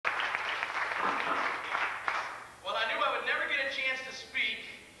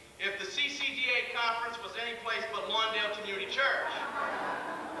church.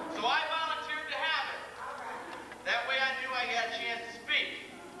 So I volunteered to have it. That way I knew I had a chance to speak.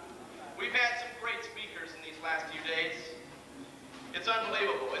 We've had some great speakers in these last few days. It's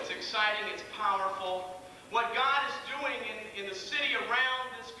unbelievable. It's exciting. It's powerful. What God is doing in the city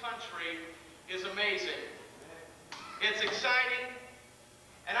around this country is amazing. It's exciting.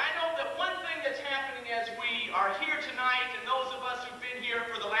 And I know that one thing that's happening as we are here tonight, and those of us who've been here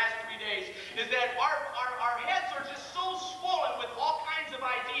for the last 3 days, is that our heads are just so swollen with all kinds of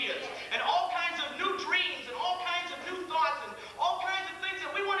ideas and all kinds of new dreams and all kinds of new thoughts and all kinds of things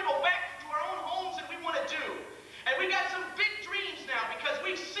that we want to go back to our own homes and we want to do. And we got some big dreams now because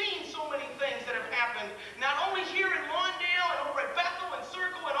we've seen so many things that have happened, not only here in Lawndale and over at Bethel and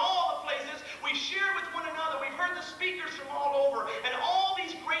Circle and all the places. We share with one another. We've heard the speakers from all over and all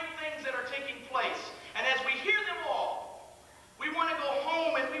these great things that are taking place. And as we hear them all, we want to go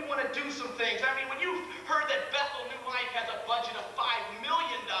home and we want to do some things. I mean, when you've heard that Bethel New Life has a budget of $5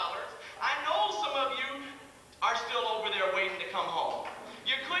 million, I know some of you are still over there waiting to come home.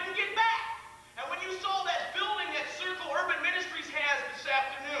 You couldn't get back. And when you saw that building that Circle Urban Ministries has this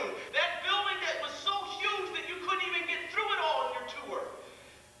afternoon, that building that was so huge that you couldn't even get through it all in your tour,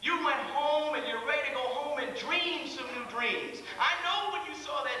 you went home and you're ready to go home and dream some new dreams. I know when you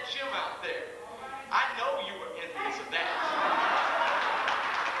saw that gym out there, I know you were envious of that.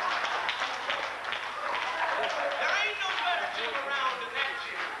 There ain't no better gym around than that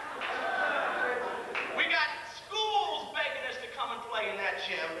gym. We got schools begging us to come and play in that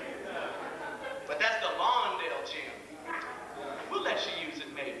gym. But that's the Lawndale gym. We'll let you use it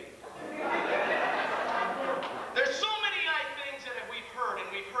maybe. There's so many things that we've heard, and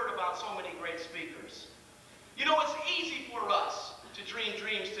we've heard about so many great speakers. You know, it's easy for us to dream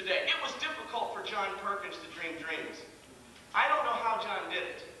dreams today. It was difficult for John Perkins to dream dreams. I don't know how John did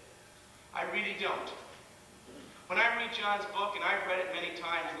it. I really don't. When I read John's book, and I've read it many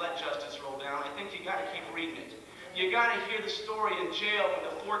times, Let Justice Roll Down, I think you got to keep reading it. You got to hear the story in jail when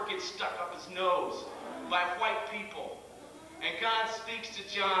the fork gets stuck up his nose by white people. And God speaks to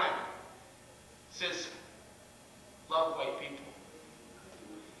John, says, love white people.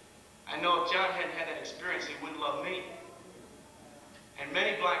 I know if John hadn't had that experience, he wouldn't love me. And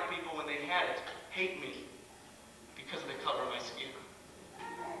many black people, when they had it, hate me because of the color of my skin.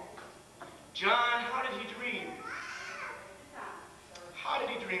 John, how did he dream? How did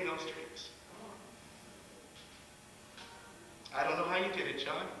he dream those dreams? I don't know how you did it,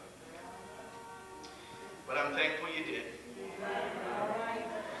 John, but I'm thankful you did.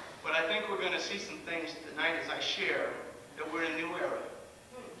 But I think we're going to see some things tonight as I share that we're in a new era.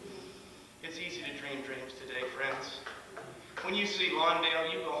 It's easy to dream dreams today, friends. When you see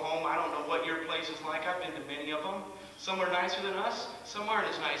Lawndale, you go home. I don't know what your place is like. I've been to many of them. Some are nicer than us. Some aren't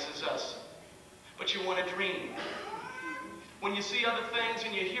as nice as us. But you want to dream. When you see other things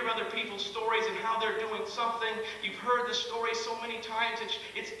and you hear other people's stories and how they're doing something, you've heard the story so many times,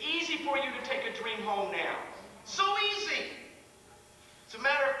 it's easy for you to take a dream home now. So easy. As a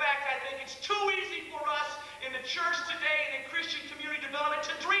matter of fact, I think it's too easy for us in the church today and in Christian community development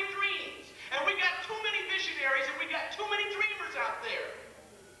to dream dreams. And we got too many visionaries and we got too many dreamers out there.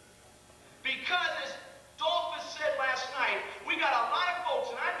 Because as Dolphus said last night, we got a lot of folks,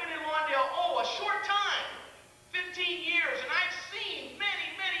 and I've been in Lawndale, a short time. 15 years, and I've seen many,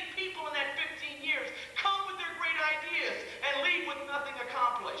 many people in that 15 years come with their great ideas and leave with nothing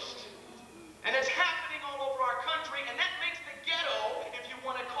accomplished. And it's happening all over our country, and that makes the ghetto, if you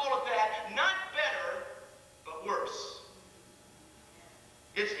want to call it that, not better, but worse.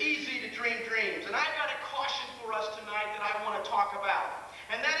 It's easy to dream dreams, and I've got a caution for us tonight that I want to talk about.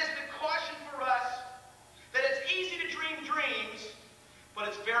 And that is the caution for us that it's easy to dream dreams,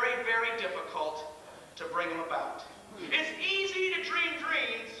 but it's very, very difficult to bring them about. It's easy to dream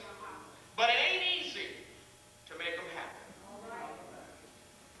dreams, but it ain't easy to make them happen.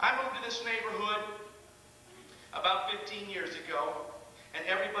 I moved to this neighborhood about 15 years ago, and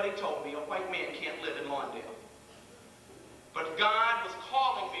everybody told me a white man can't live in Lawndale. But God was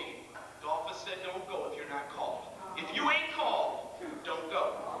calling me. Dolphus said, don't go if you're not called. If you ain't called, don't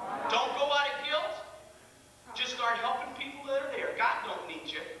go. Don't go out of guilt. Just start helping people that are there. God don't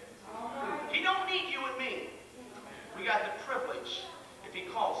need you. He don't need you and me. We got the privilege, if he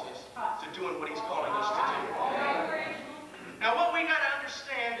calls us, to doing what he's calling us to do. Now what we got to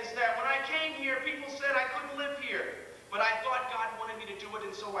understand is that when I came here, people said I couldn't live here. But I thought God wanted me to do it,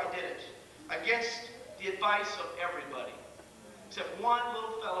 and so I did it. Against the advice of everybody. Except one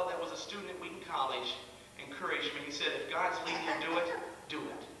little fellow that was a student at Wheaton College encouraged me. He said, if God's leading you to do it, do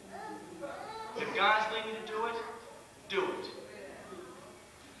it. If God's leading you to do it, do it.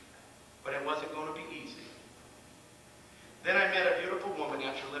 But it wasn't going to be easy. Then I met a beautiful woman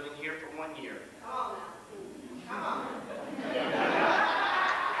after living here for 1 year. Come on now. Come on.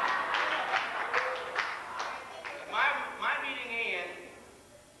 My meeting Ann,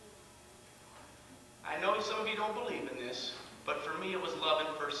 I know some of you don't believe in this, but for me it was love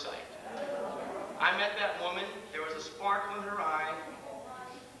at first sight. I met that woman, there was a sparkle in her eye,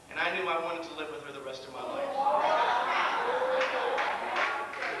 and I knew I wanted to live with her the rest of my life.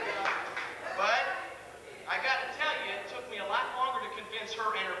 But I got to tell you, it took me a lot longer to convince her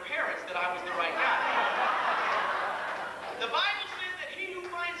and her parents that I was the right guy. The Bible says that he who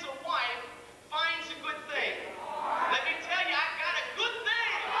finds a wife finds a good thing. Let me tell you, I got a good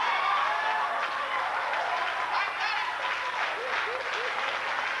thing. I got it.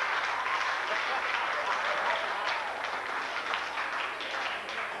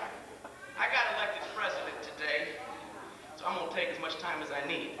 I got elected president today, so I'm going to take as much time as I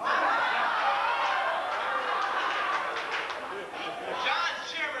need. John's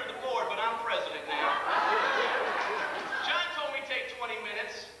chairman of the board, but I'm president now. John told me take 20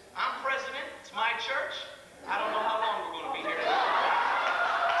 minutes. I'm president. It's my church. I don't know how long we're going to be here today.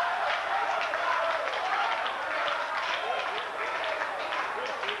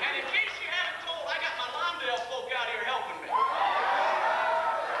 And in case you haven't told, I got my Lawndale folk out here helping me.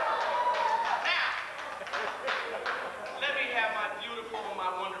 Now, let me have my beautiful and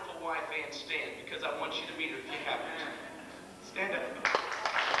my wonderful wife, Ann, stand, because I want you to meet her if you haven't. Stand up.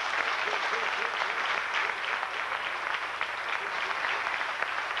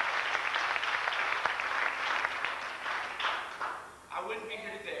 I wouldn't be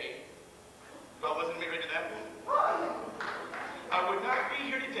here today if I wasn't married to that woman. I would not be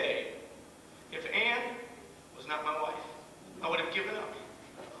here today if Ann was not my wife. I would have given up.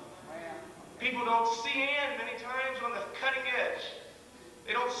 People don't see Ann many times on the cutting edge.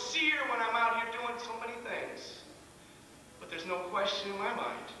 They don't see her when I'm out here doing so many things. But there's no question in my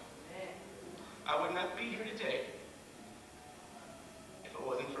mind. I would not be here today if it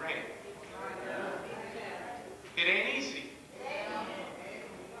wasn't for Ann. It ain't easy,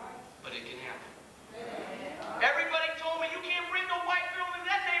 but it can happen. Everybody told me you can't bring no white girl in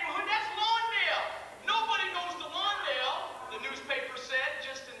that neighborhood. That's Lawndale. Nobody goes to Lawndale. The newspaper said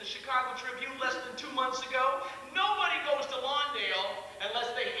just in the Chicago Tribune less than 2 months ago, nobody goes to Lawndale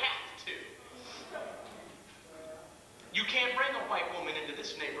unless they have to. You can't bring a white woman into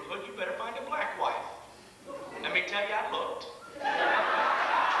this neighborhood. You better find a black wife. Let me tell you, I looked.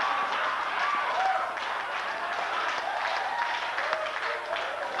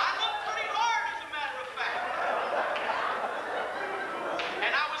 I looked pretty hard, as a matter of fact.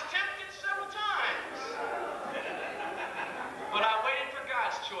 And I was tempted several times. But I waited for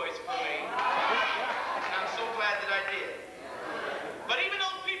God's choice for me. And I'm so glad that I did. But even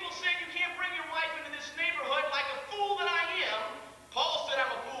though people say you can't bring your wife into this neighborhood, like a fool that I am, Paul said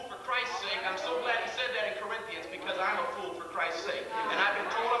I'm a fool for Christ's sake. I'm so glad he said that in Corinthians, because I'm a fool for Christ's sake. And I've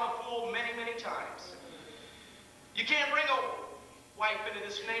been told I'm a fool many, many times. You can't bring a wife into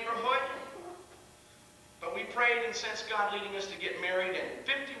this neighborhood. But we prayed and sensed God leading us to get married, and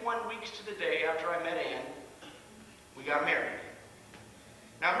 51 weeks to the day after I met Ann, we got married.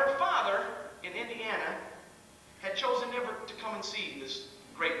 Now her father in Indiana had chosen never to come and see this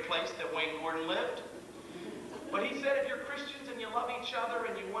great place that Wayne Gordon lived. But he said, if you're Christians and you love each other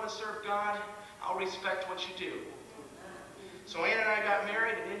and you want to serve God, I'll respect what you do. So Ann and I got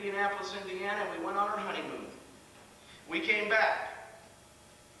married in Indianapolis, Indiana, and we went on our honeymoon. We came back.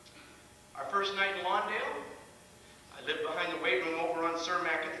 Our first night in Lawndale, I lived behind the weight room over on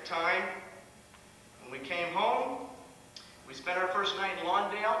Cermak at the time. When we came home, we spent our first night in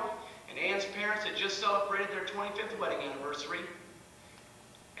Lawndale, and Ann's parents had just celebrated their 25th wedding anniversary.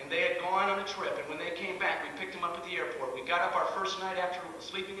 And they had gone on a trip, and when they came back, we picked them up at the airport. We got up our first night after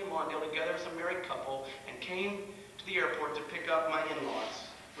sleeping in Lawndale together as a married couple, and came to the airport to pick up my in-laws.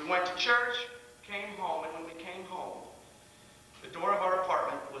 We went to church, came home, and when we came home, the door of our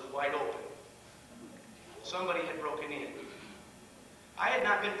apartment was wide open. Somebody had broken in. I had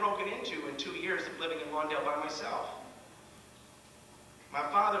not been broken into in 2 years of living in Lawndale by myself. My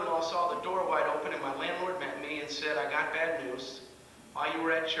father-in-law saw the door wide open, and my landlord met me and said, I got bad news. While you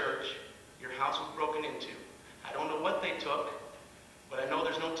were at church, your house was broken into. I don't know what they took, but I know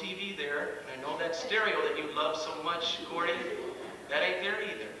there's no TV there, and I know that stereo that you love so much, Gordy, that ain't there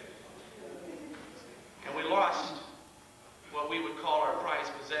either. And we lost what we would call our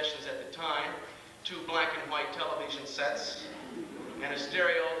prized possessions at the time, 2 black and white television sets, and a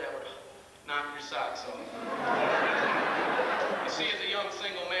stereo that would knock your socks off. You see, as a young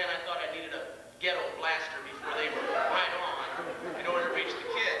single man, I thought I needed a ghetto blaster before they were right on in order to reach the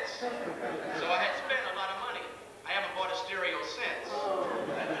kids. So I had spent a lot of money. I haven't bought a stereo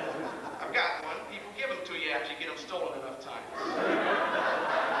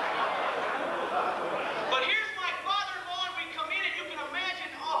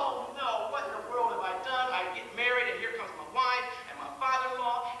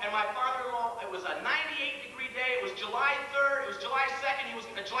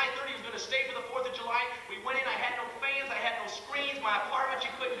July 30th, he was going to stay for the 4th of July. We went in, I had no fans, I had no screens, my apartment,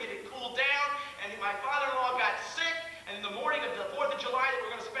 you couldn't get it cooled down, and my father-in-law got sick, and in the morning of the 4th of July that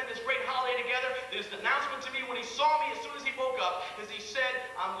we're going to spend this great holiday together, there's an announcement to me when he saw me as soon as he woke up, is he said,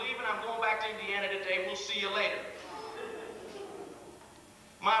 I'm leaving, I'm going back to Indiana today, we'll see you later.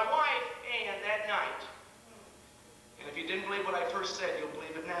 My wife, Ann, that night, and if you didn't believe what I first said, you'll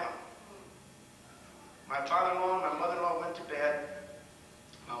believe it now. My father-in-law and my mother-in-law went to bed.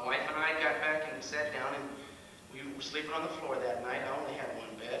 My wife and I got back and sat down, and we were sleeping on the floor that night. I only had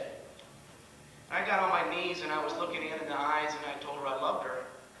one bed. I got on my knees, and I was looking Ann in the eyes, and I told her I loved her.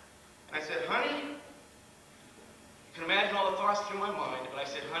 And I said, honey, you can imagine all the thoughts through my mind, but I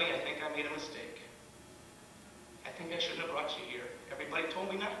said, honey, I think I made a mistake. I think I shouldn't have brought you here. Everybody told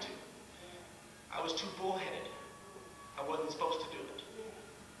me not to. I was too bullheaded. I wasn't supposed to do it.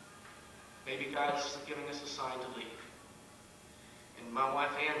 Maybe God's giving us a sign to leave. And my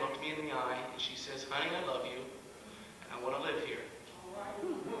wife Ann looked me in the eye and she says, honey, I love you and I want to live here.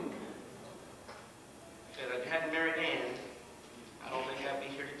 If I hadn't married Ann, I don't think I'd be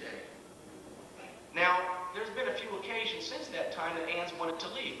here today. Now, there's been a few occasions since that time that Ann's wanted to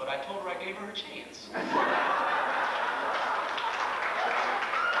leave, but I told her I gave her a chance.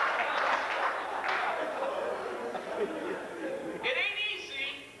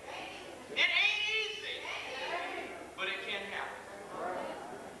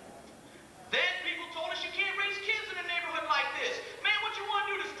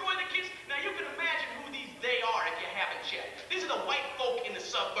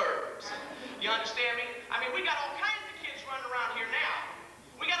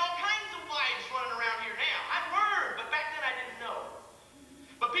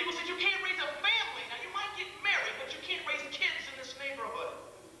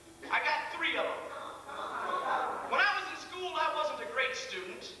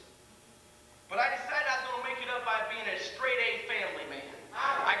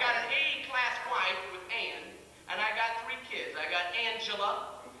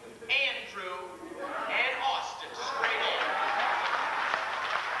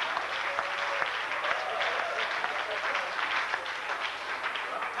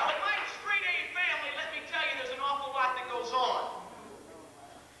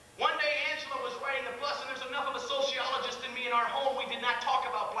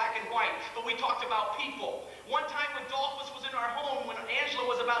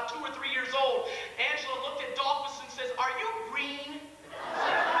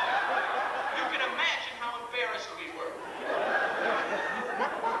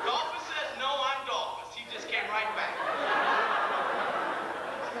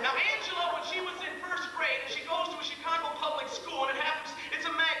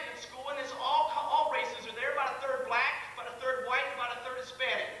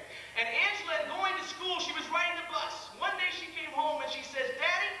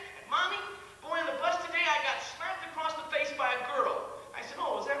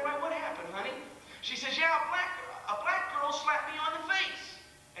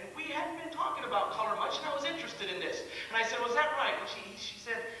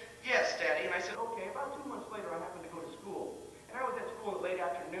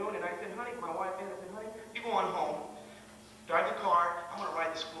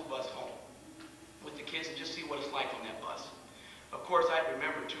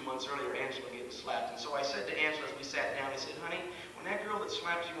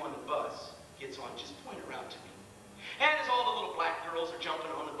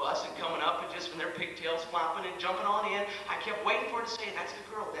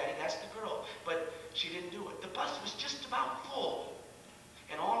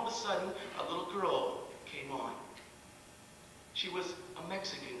 She was a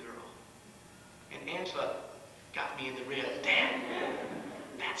Mexican girl. And Angela got me in the rib. Dad,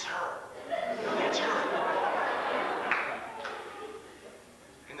 that's her. That's her.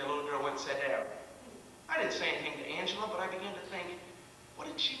 And the little girl went and sat down. I didn't say anything to Angela, but I began to think, what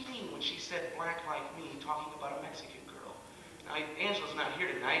did she mean when she said black like me, talking about a Mexican girl? Now, Angela's not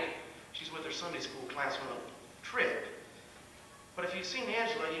here tonight. She's with her Sunday school class on a trip. But if you've seen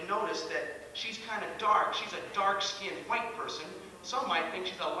Angela, you notice that she's kind of dark. She's a dark-skinned white person. Some might think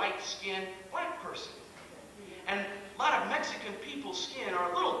she's a light-skinned black person. And a lot of Mexican people's skin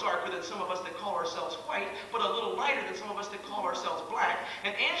are a little darker than some of us that call ourselves white, but a little lighter than some of us that call ourselves black.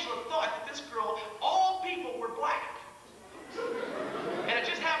 And Angela thought that this girl, all people were black. And it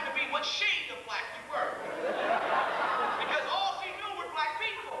just happened to be what shade of black you were. Because all she knew were black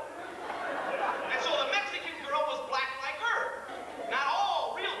people. And so the Mexican girl was black like her. Not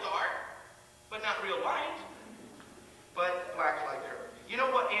all real dark, but not real light, but black like her.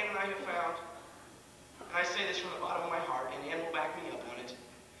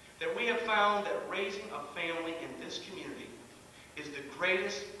 we have found that raising a family in this community is the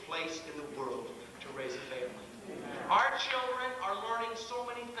greatest place in the world to raise a family. Our children are learning so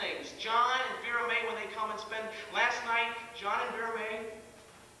many things. John and Vera May, when they come and spend, last night, John and Vera May,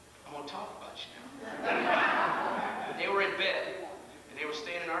 I'm going to talk about you now. They were in bed, and they were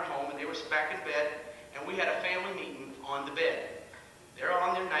staying in our home, and they were back in bed, and we had a family meeting on the bed. They're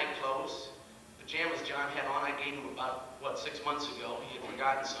on their night clothes. Pajamas John had on, I gave him about, 6 months ago. He had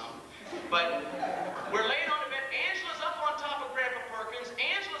forgotten some. But we're laying on the bed. Angela's up on top of Grandpa Perkins.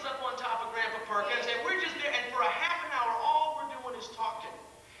 Angela's up on top of Grandpa Perkins. And we're just there. And for a half an hour, all we're doing is talking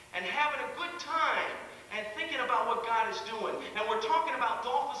and having a good time and thinking about what God is doing. And we're talking about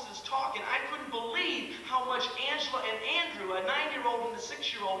Dolphus's talk. And I couldn't believe how much Angela and Andrew, a 9-year-old and a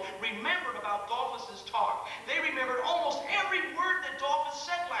 6-year-old, remembered about Dolphus's talk. They remembered almost every word that Dolphus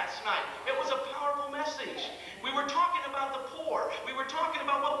said last night. It was a powerful message. We were talking about the poor. We were talking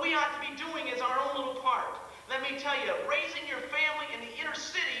about what we ought to be doing as our own little part. Let me tell you, raising your family in the inner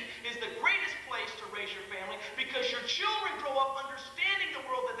city is the greatest place to raise your family because your children grow up understanding the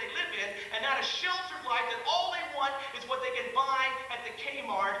world that they live in and not a sheltered life that all they want is what they can buy at the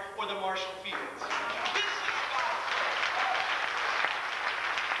Kmart or the Marshall Fields. This is God's way.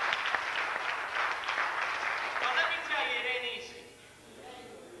 Now let me tell you, it ain't easy,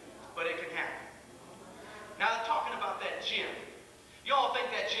 but it can happen. Now, talking about that gym. Y'all think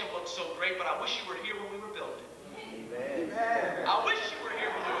that gym looks so great, but I wish you were here when we were building it. Amen. I wish you were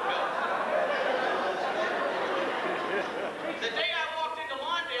here when we were building it. The day I walked into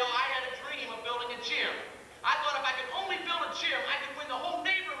Lawndale, I had a dream of building a gym. I thought if I could only build a gym, I could win the whole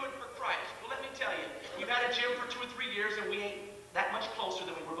neighborhood for Christ. Well, let me tell you, we've had a gym for 2 or 3 years, and we ain't that much closer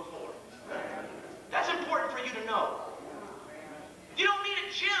than we were before. That's important for you to know. You don't need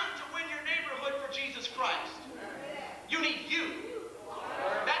a gym to win your neighborhood for Jesus Christ. You need you.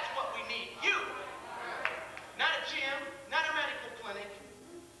 That's what we need. You. Not a gym, not a medical clinic.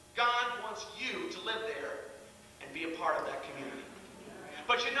 God wants you to live there and be a part of that community.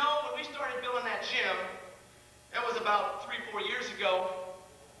 But you know, when we started building that gym, that was about 3 or 4 years ago,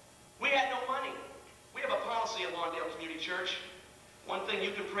 we had no money. We have a policy at Lawndale Community Church. One thing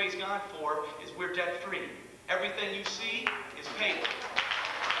you can praise God for is we're debt-free. Everything you see is paid for.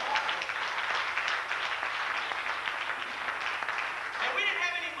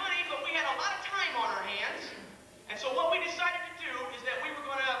 And so what we decided to do is that we were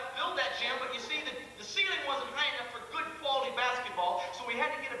going to build that gym, but you see the ceiling wasn't high enough for good quality basketball, so we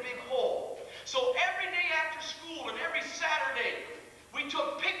had to get a big hole. So every day after school and every Saturday, we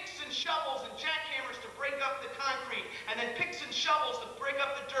took picks and shovels and jackhammers to break up the concrete, and then picks and shovels to break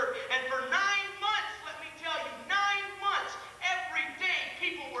up the dirt. And for 9 months, let me tell you, 9 months, every day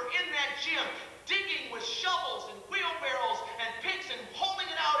people were in that gym digging with shovels and wheelbarrows and picks and hauling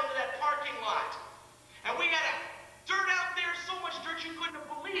it out into that parking lot. And we had dirt out there, so much dirt you couldn't have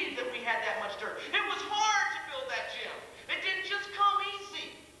believed that we had that much dirt. It was hard to build that gym. It didn't just come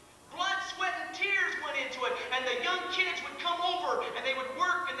easy. Blood, sweat, and tears went into it. And the young kids would come over, and they would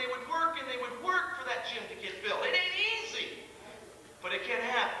work, and they would work, and they would work for that gym to get built. It ain't easy, but it can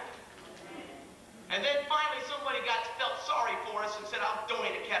happen. And then finally somebody felt sorry for us and said, I'll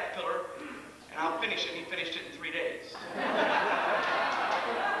donate a Caterpillar, and I'll finish it. And he finished it in 3 days.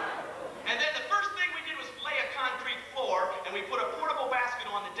 And then the first thing we did was lay a concrete floor, and we put a portable basket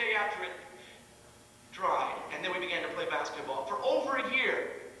on the day after it dried. And then we began to play basketball. For over a year,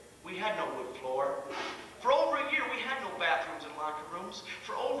 we had no wood floor. For over a year, we had no bathrooms and locker rooms.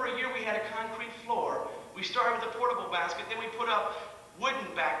 For over a year, we had a concrete floor. We started with a portable basket, then we put up wooden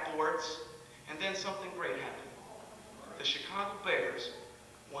backboards, and then something great happened. The Chicago Bears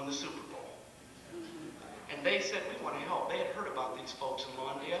won the Super Bowl. And they said, we want to help. They had heard about these folks in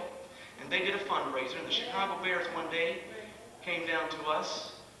Lawndale. And they did a fundraiser, and the Chicago Bears one day came down to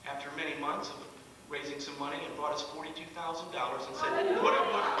us after many months of raising some money and brought us $42,000 and said, put a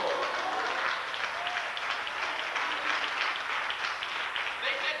wood floor.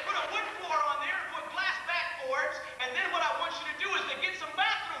 They said, put a wood floor on there and put glass backboards, and then what I want you to do is to get some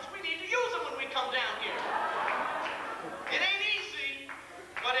bathrooms. We need to use them when we come down here. It ain't easy,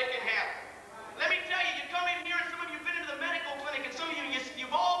 but it can happen. Let me tell you, you come in here, and some of you have been into the medical clinic, and some of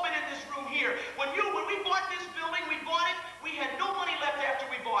you've all been in this room here. When we bought this building, we bought it, we had no money left after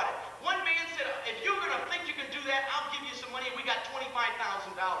we bought it. One man said, if you're going to think you can do that, I'll give you some money. We got $25,000.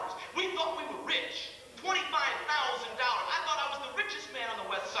 We thought we were rich. $25,000. I thought I was the richest man on the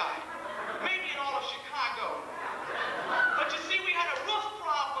west side. Maybe in all of Chicago. But you see, we had a roof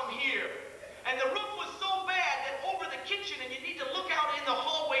problem here. And the roof was so bad that over the kitchen, and you need to look out in the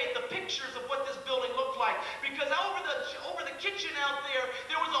hallway at the pictures of what this building looked like. Because over the kitchen out there,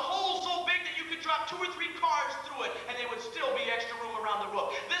 there was a hole drop 2 or 3 cars through it, and there would still be extra room around the roof.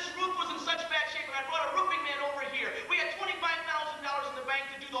 This roof was in such bad shape, and I brought a roofing man over here. We had $25,000 in the bank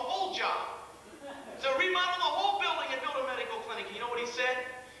to do the whole job. So remodel the whole building and build a medical clinic. And you know what he said?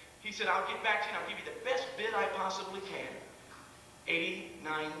 He said, I'll get back to you and I'll give you the best bid I possibly can.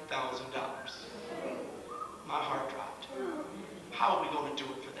 $89,000. My heart dropped. How are we going to do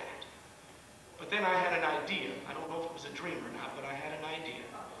it for that? But then I had an idea. I don't know if it was a dream or not, but I had an idea.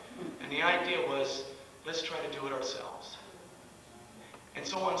 And the idea was, let's try to do it ourselves. And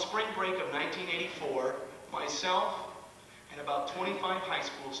so on spring break of 1984, myself and about 25 high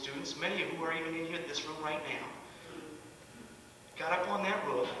school students, many of who are even in here in this room right now, got up on that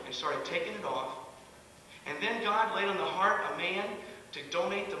roof and started taking it off. And then God laid on the heart a man to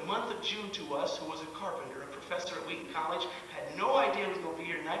donate the month of June to us, who was a carpenter, a professor at Wheaton College. Had no idea he was going to be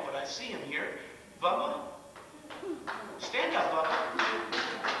here tonight, but I see him here. Bubba? Stand up, Bubba.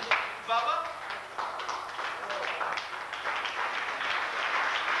 Bubba?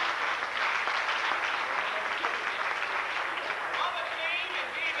 Bubba came and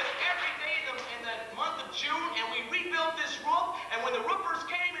gave us every day in the month of June, and we rebuilt this roof, and when the roofers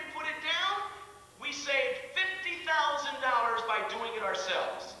came and put it down, we saved $50,000 by doing it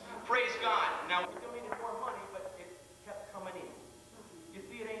ourselves. Praise God. Now, we still needed more money, but it kept coming in. You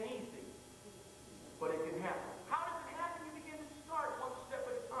see, it ain't easy, but it can happen. How does it happen? You begin to start one step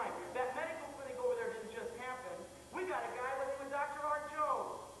at a time. That medical clinic over there didn't just happen. We got a guy by the name of Dr. Art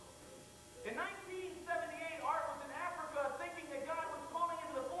Jones. In 1978, Art was in Africa thinking that God was calling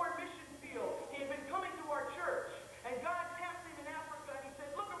him to the foreign mission field. He had been coming to our church, and God tapped him in Africa, and he said,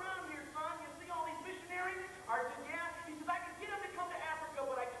 look around here, son. You see all these missionaries? Art said, yeah. He says, I can get them to come to Africa,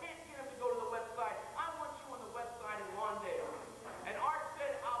 but I can't get them to go to the west side. I want you on the west side in Lawndale. And Art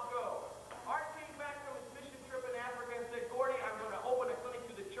said, I'll go. Art came back from his mission trip in Africa and said, Gordy, I'm going to open a clinic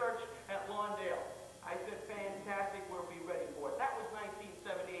to the church at Lawndale. I said, fantastic, we'll be ready for it. That was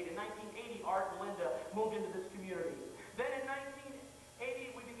 1978. In 1980, Art and Linda moved into this community. Then in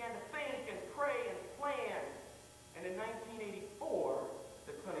 1980, we began to think and pray and plan. And in 1984,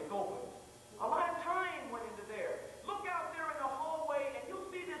 the clinic opened. A lot of time went into there. Look out there in the hallway, and you'll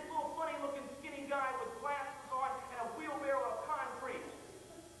see this little funny-looking skinny guy with glasses on and a wheelbarrow of concrete.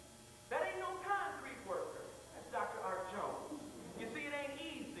 That ain't no concrete worker. That's Dr. Art Jones. You see, it ain't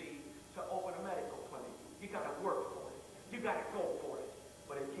easy to open a medical clinic. You got to work for it. You got to go for it.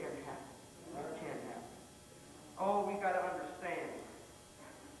 But it can happen. It can happen. Oh, we got to understand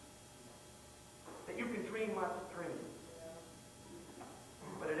that you can dream lots of dreams.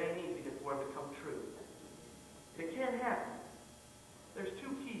 But it ain't easy for them to come true. It can happen. There's 2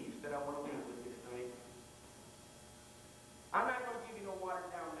 keys that I want to leave with you tonight. I'm not going to give you no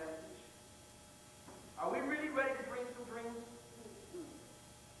watered-down message. Are we really ready to dream some dreams?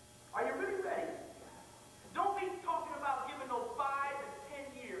 Are you really ready? Don't be talking about giving no 5 and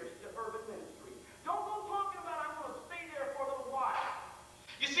 10 years to urban ministry. Don't go talking about I'm going to stay there for a little while.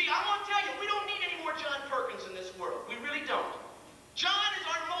 You see, I want to tell you, we don't need any more John Perkins in this world. We really don't. John is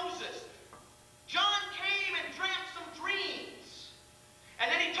our Moses. John came and dreamt some dreams.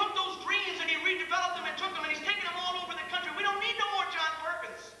 And then he took those dreams and he redeveloped them and took them and he's taken them all over the country. We don't need no more John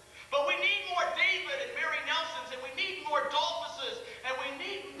Perkins. But we need more David and Mary Nelsons, and we need more Dolphuses, and we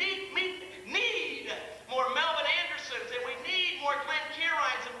need more Melvin Andersons, and we need more Glenn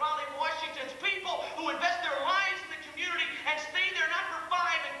Carines and Raleigh Washingtons, people who invest their lives in the community and stay there not for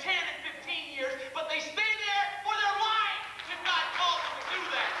 5 and 10 and 15 years, but they stay there for their life if God calls them to do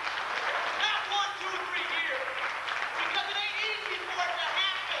that. Not 1, 2, 3 years. Because it ain't easy for it to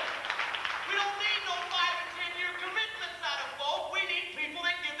happen. We don't need no 5 and 10-year commitments out of folk. We need people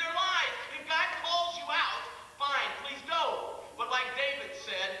that give their lives. If God calls you out, fine, please go. But like David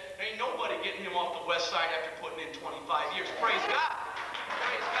said, ain't nobody getting him off the west side after putting in 25 years. Praise God.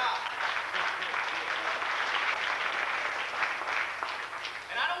 Praise God.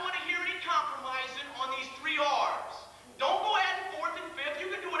 And I don't want to hear any compromising on these 3 R's. Don't go ahead and 4th and 5th.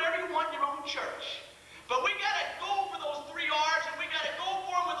 You can do whatever you want in your own church. But we got to go for those 3 R's, and we got to go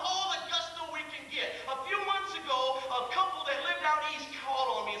for them with all the gusto we can get. A few months ago, a couple that lived out east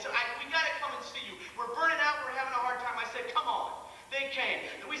called on me and said, we got to come and see you. We're burning out. We're having a hard time. I said, come on. They came.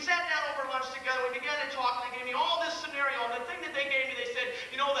 And we sat down over lunch together. We began to talk, and they gave me all this scenario. And the thing that they gave me, they said,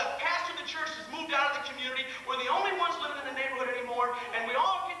 you know, the pastor of the church has moved out of the community. We're the only ones living in the neighborhood anymore. And we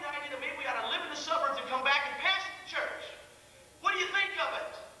all get the idea that maybe we ought to live in the suburbs and come back and pastor the church. What do you think of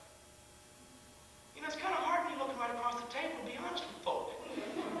it? You know, it's kind of hard when you look right across the table, to be honest with folk.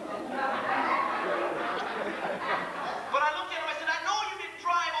 But I looked at him, I said, I know you didn't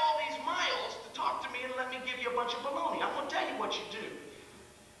drive all these miles to talk to me and let me give you a bunch of baloney. I'm going to tell you what you do.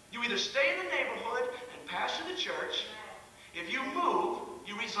 You You either stay in the neighborhood and pastor the church. If you move,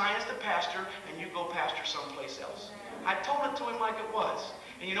 you resign as the pastor and you go pastor someplace else. I told it to him like it was.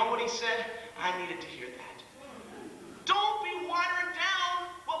 And you know what he said? I needed to hear that. Don't be watering down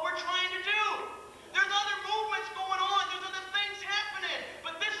what we're trying to do. There's other movements going on. There's other things happening.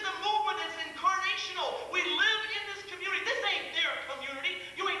 But this is a movement that's incarnational. We live in this community. This ain't their community.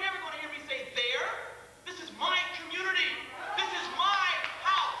 You ain't never going to hear me say their. This is my community. This is my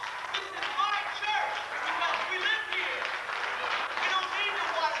house. This is my church. Because we live here. We don't need to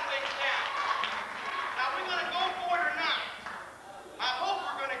water things down. Now, we're going to go for it or not. I hope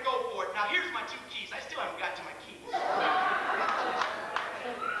we're going to go for it. Now, here's my 2 keys. I still haven't got to my keys.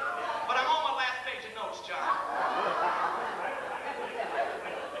 But I'm on my last page of notes, John.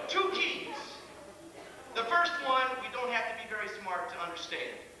 2 keys. The first one, we don't have to be very smart to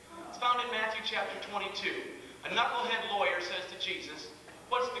understand. It's found in Matthew chapter 22. A knucklehead lawyer says to Jesus,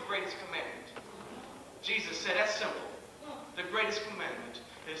 what's the greatest commandment? Jesus said, that's simple. The greatest commandment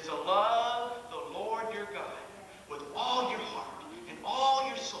is to love the Lord your God with all your heart and all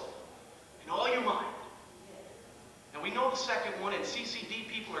your soul and all your mind. And we know the second one, and CCD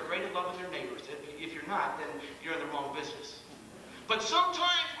people are great at loving their neighbors. If you're not, then you're in the wrong business. But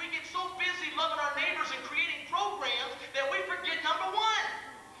sometimes we get so busy loving our neighbors and creating programs that we forget number 1.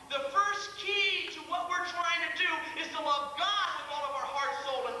 The first key to what we're trying to do is to love God with all of our heart,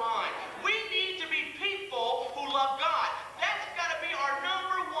 soul, and mind. We need to be people who love God. That's got to be our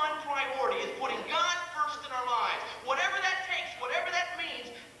number 1 priority, is putting God first in our lives. Whatever that takes, whatever that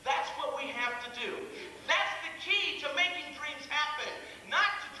means, that's what we have to do. That's the key to making dreams happen.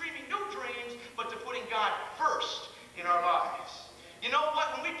 Not to dreaming new dreams, but to putting God first in our lives. You know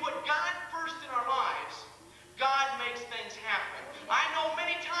what? When we put God first in our lives, God makes things happen. I know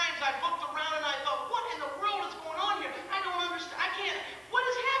many times I've looked around and I thought, what in the world is going on here? I don't understand. I can't. What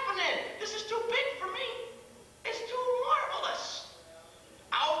is happening? This is too big for me. It's too marvelous.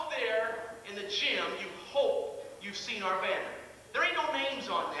 Out there in the gym, you hope you've seen our banner. There ain't no names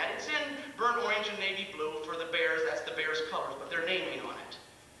on that. It's in burnt orange and navy blue for the Bears. That's the Bears' colors, but their name ain't on it.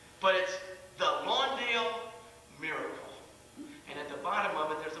 But it's the Lawndale Miracle. And at the bottom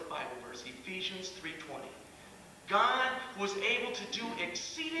of it, there's a Bible verse, Ephesians 3:20. God was able to do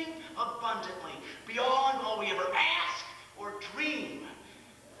exceeding abundantly beyond all we ever ask or dream.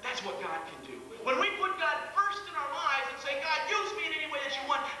 That's what God can do. When we put God first in our lives and say, God, use me in any way that you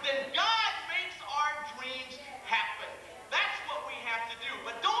want, then God makes our dreams happen. That's what we have to do.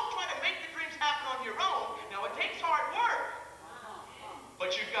 But don't try to make the dreams happen on your own. Now, it takes hard work.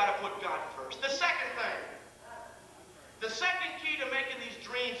 But you've got to put God first. The second thing. The second key to making these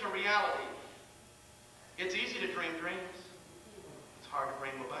dreams a reality. It's easy to dream dreams. It's hard to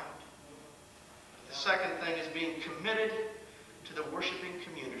bring them about. The second thing is being committed to the worshiping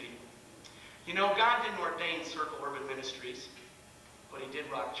community. You know, God didn't ordain Circle Urban Ministries, but He did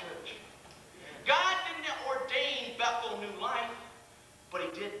Rock Church. God didn't ordain Bethel New Life, but He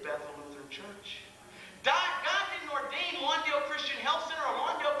did Bethel Lutheran Church. God didn't ordain Lawndale Christian Health Center or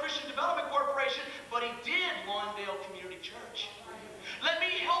Lawndale Christian Development Corporation, but He did Lawndale Community Church. Let me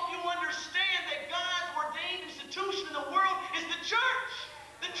help you understand that God's ordained institution in the world is the church.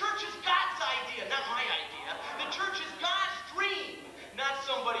 The church is God's idea, not my idea. The church is God's dream, not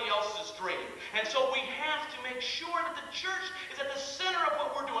somebody else's dream. And so we have to make sure that the church is at the center of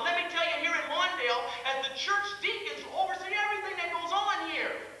what we're doing. Let me tell you, here in Lawndale, as the church deacons oversee everything that goes on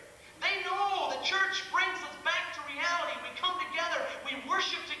here. They know the church brings us back to reality. We come together, we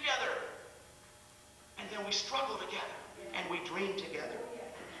worship together, and then we struggle together, and we dream together.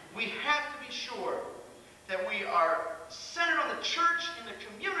 We have to be sure that we are centered on the church in the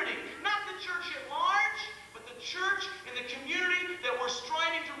community, not the church at large, but the church in the community that we're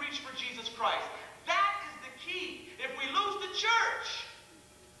striving to reach for Jesus Christ. That is the key. If we lose the church,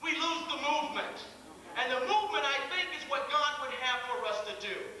 we lose the movement. And the movement, I think, is what God would have for us to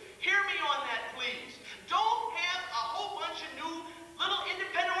do. Hear me on that, please. Don't have a whole bunch of new little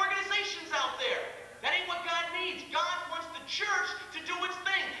independent organizations out there. That ain't what God needs. God wants the church to do its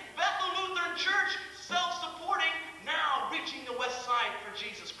thing. Bethel Lutheran Church, self-supporting, now reaching the west side for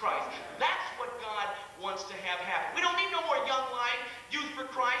Jesus Christ. That's what God wants to have happen. We don't need no more Young Life, Youth for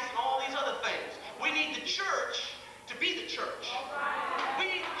Christ, and all these other things. We need the church to be the church. We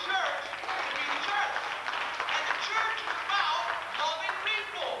need the church to be the church. And the church is about loving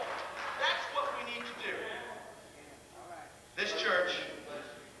people. That's what we need to do. This church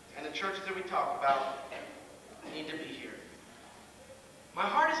and the churches that we talk about need to be here. My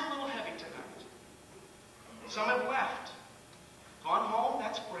heart is a little heavy tonight. Some have left. Gone home,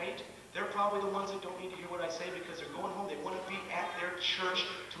 that's great. They're probably probably the ones that don't need to hear what I say because they're going home. They want to be at their church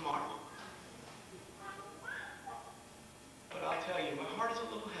tomorrow. But I'll tell you, my heart is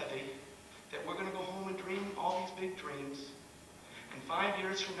a little heavy that we're going to go home and dream all these big dreams. And 5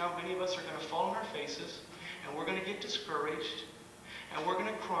 years from now, many of us are going to fall on our faces, and we're going to get discouraged, and we're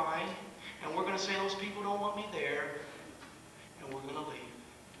going to cry, and we're going to say, those people don't want me there, and we're going to leave.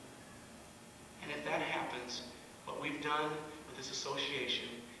 And if that happens, what we've done with this association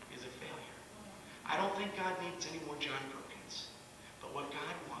is a failure. I don't think God needs any more John Perkins, but what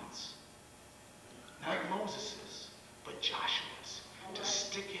God wants, not Moses's, but Joshua's, to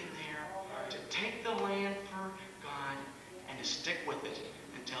stick in there, to take the land for God, and to stick with it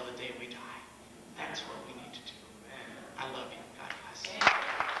until the day we die.